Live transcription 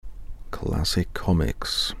classic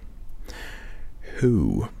comics.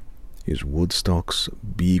 Who is Woodstock's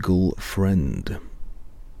beagle friend?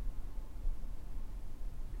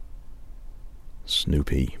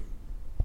 Snoopy.